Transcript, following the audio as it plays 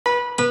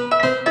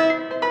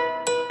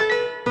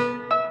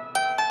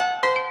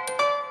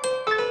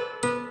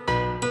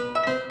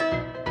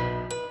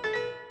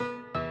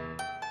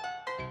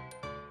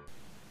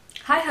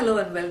Hello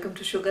and welcome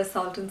to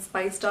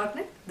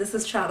SugarSaltnSpice.net. This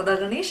is Sarada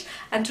Ganesh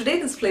and today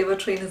this flavor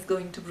train is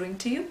going to bring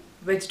to you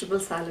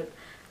vegetable salad.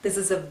 This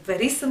is a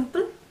very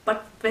simple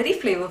but very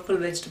flavorful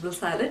vegetable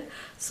salad.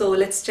 So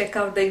let's check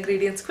out the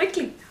ingredients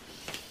quickly.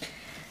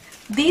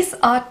 These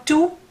are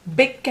two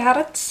big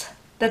carrots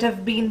that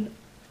have been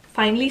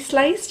finely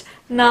sliced.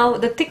 Now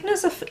the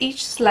thickness of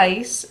each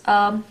slice,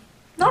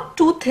 not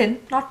too thin,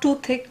 not too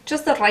thick,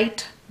 just the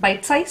right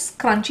bite size,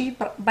 crunchy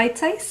bite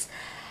size.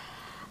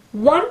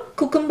 One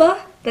cucumber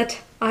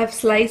that I have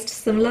sliced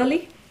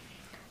similarly,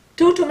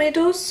 two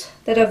tomatoes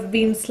that have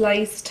been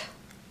sliced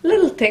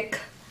little thick.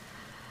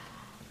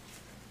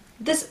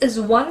 This is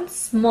one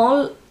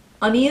small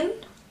onion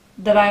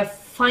that I have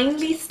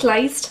finely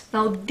sliced.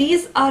 Now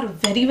these are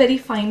very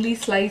finely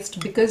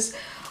sliced because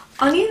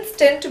onions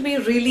tend to be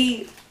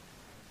really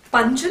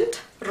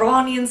pungent, raw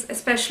onions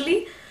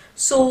especially.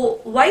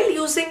 So while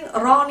using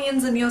raw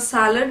onions in your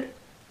salad,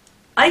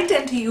 I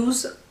tend to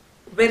use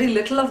very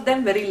little of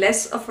them, very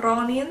less of raw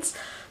onions.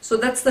 So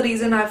that's the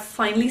reason I've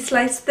finely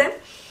sliced them.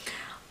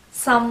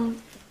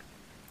 Some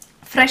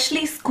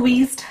freshly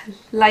squeezed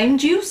lime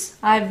juice,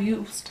 I've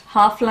used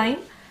half lime.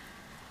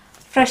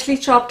 Freshly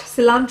chopped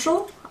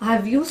cilantro,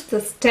 I've used the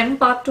stem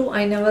part too,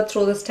 I never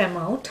throw the stem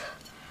out.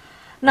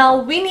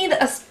 Now we need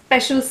a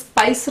special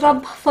spice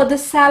rub for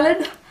this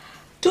salad.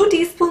 2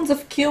 teaspoons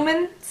of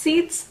cumin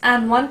seeds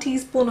and 1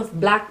 teaspoon of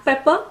black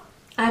pepper.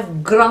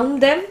 I've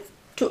ground them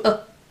to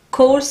a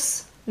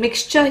coarse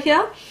mixture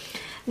here.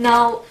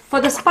 Now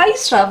for the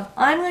spice rub,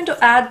 I'm going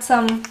to add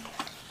some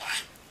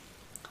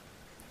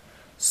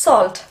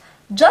salt,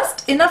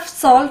 just enough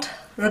salt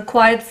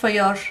required for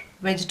your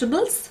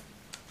vegetables.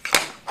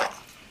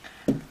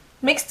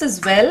 Mix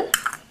this well.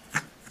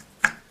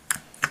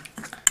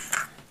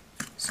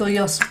 So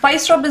your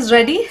spice rub is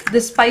ready.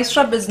 This spice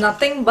rub is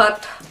nothing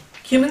but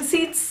cumin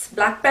seeds,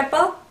 black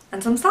pepper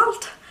and some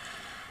salt.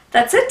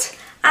 That's it.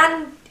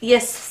 And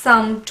yes,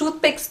 some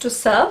toothpicks to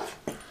serve.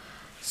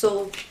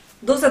 So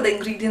those are the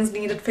ingredients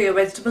needed for your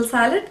vegetable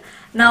salad.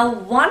 Now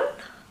one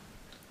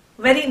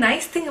very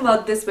nice thing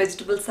about this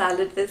vegetable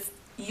salad is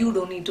you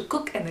don't need to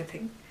cook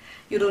anything.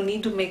 You don't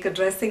need to make a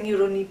dressing. You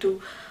don't need to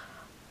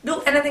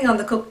do anything on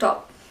the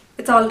cooktop.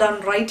 It's all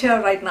done right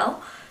here, right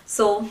now.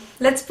 So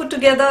let's put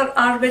together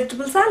our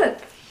vegetable salad.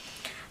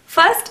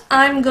 First,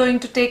 I'm going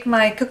to take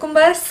my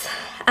cucumbers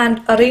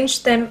and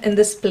arrange them in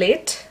this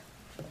plate.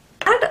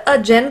 Add a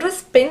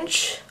generous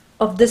pinch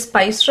of this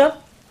spice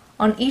rub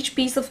on each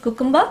piece of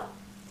cucumber.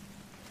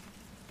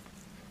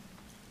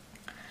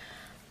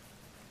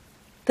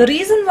 The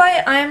reason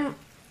why I am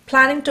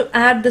planning to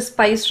add the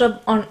spice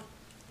rub on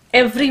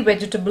every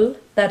vegetable,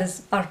 that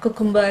is our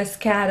cucumbers,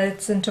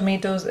 carrots and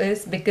tomatoes,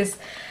 is because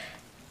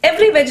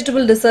every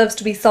vegetable deserves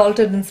to be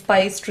salted and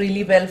spiced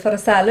really well for a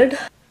salad.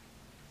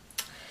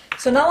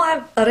 So now I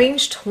have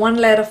arranged one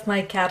layer of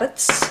my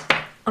carrots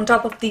on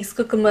top of these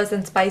cucumbers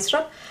and spice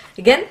rub.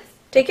 Again,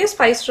 take your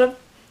spice rub,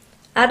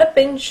 add a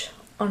pinch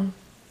on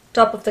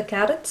top of the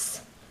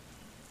carrots.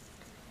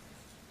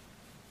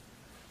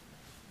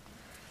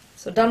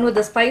 So done with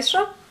the spice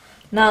rub.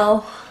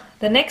 Now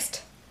the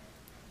next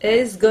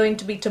is going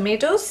to be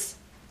tomatoes.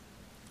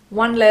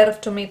 One layer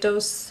of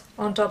tomatoes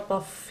on top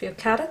of your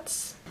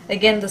carrots.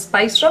 Again the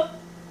spice rub.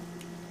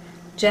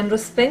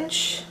 Generous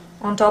pinch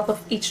on top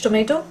of each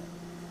tomato.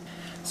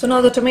 So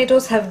now the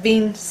tomatoes have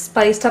been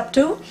spiced up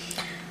too.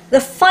 The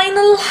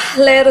final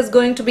layer is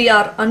going to be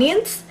our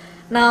onions.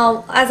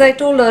 Now as I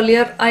told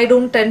earlier, I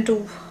don't tend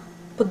to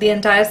put the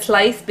entire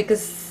slice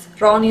because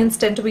raw onions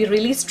tend to be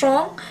really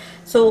strong.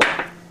 So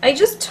I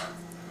just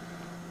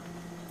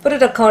put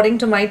it according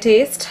to my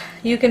taste.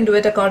 You can do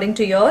it according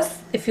to yours.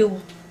 If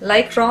you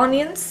like raw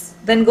onions,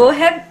 then go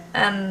ahead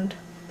and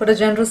put a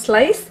generous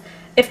slice.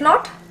 If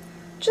not,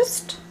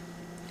 just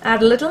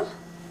add a little,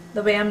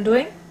 the way I'm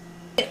doing.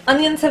 The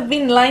onions have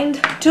been lined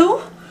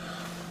too.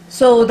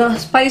 So the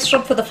spice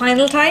rub for the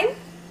final time.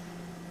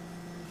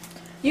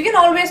 You can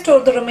always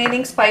store the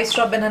remaining spice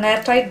rub in an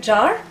airtight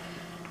jar.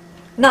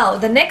 Now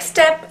the next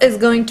step is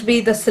going to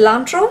be the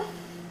cilantro.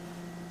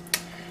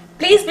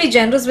 Please be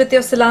generous with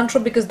your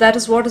cilantro because that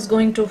is what is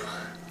going to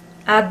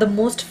add the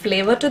most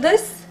flavor to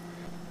this.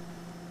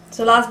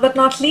 So last but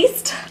not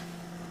least,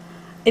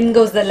 in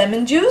goes the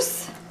lemon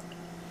juice.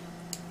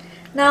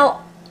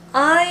 Now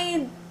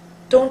I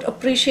don't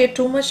appreciate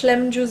too much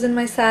lemon juice in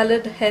my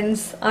salad,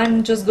 hence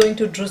I'm just going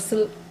to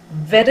drizzle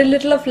very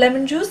little of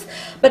lemon juice,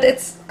 but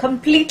it's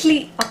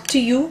completely up to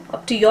you,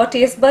 up to your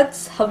taste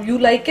buds, how you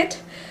like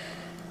it.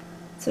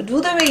 So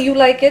do the way you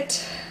like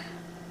it.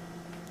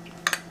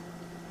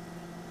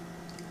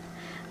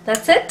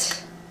 That's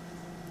it.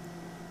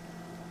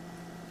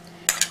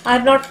 I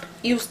have not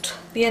used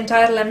the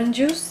entire lemon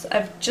juice.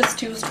 I've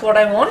just used what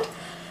I want.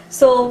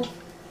 So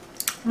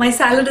my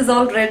salad is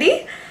all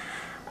ready.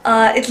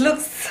 It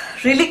looks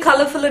really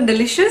colorful and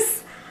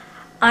delicious.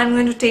 I'm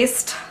going to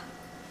taste.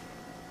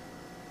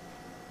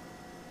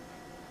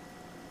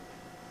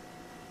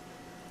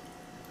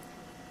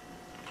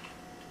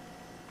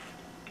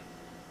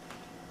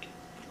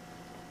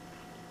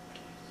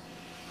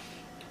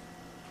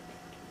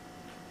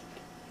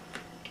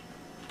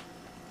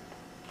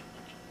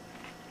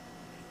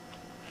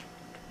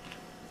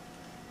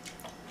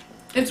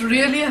 It's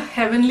really a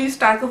heavenly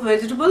stack of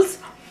vegetables.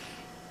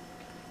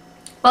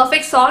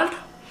 Perfect salt,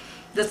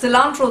 the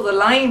cilantro, the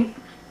lime,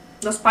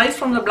 the spice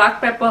from the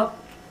black pepper.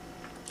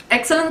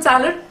 Excellent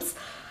salad.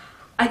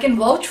 I can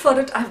vouch for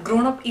it. I've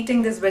grown up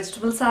eating this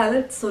vegetable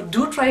salad, so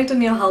do try it in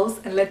your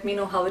house and let me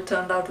know how it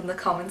turned out in the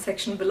comment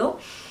section below.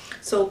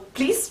 So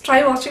please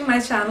try watching my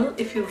channel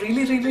if you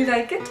really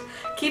like it.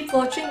 Keep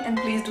watching and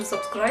please do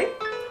subscribe.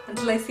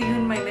 Until I see you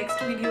in my next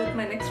video with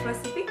my next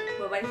recipe.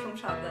 Bye bye from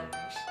Sarada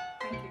Ganesh.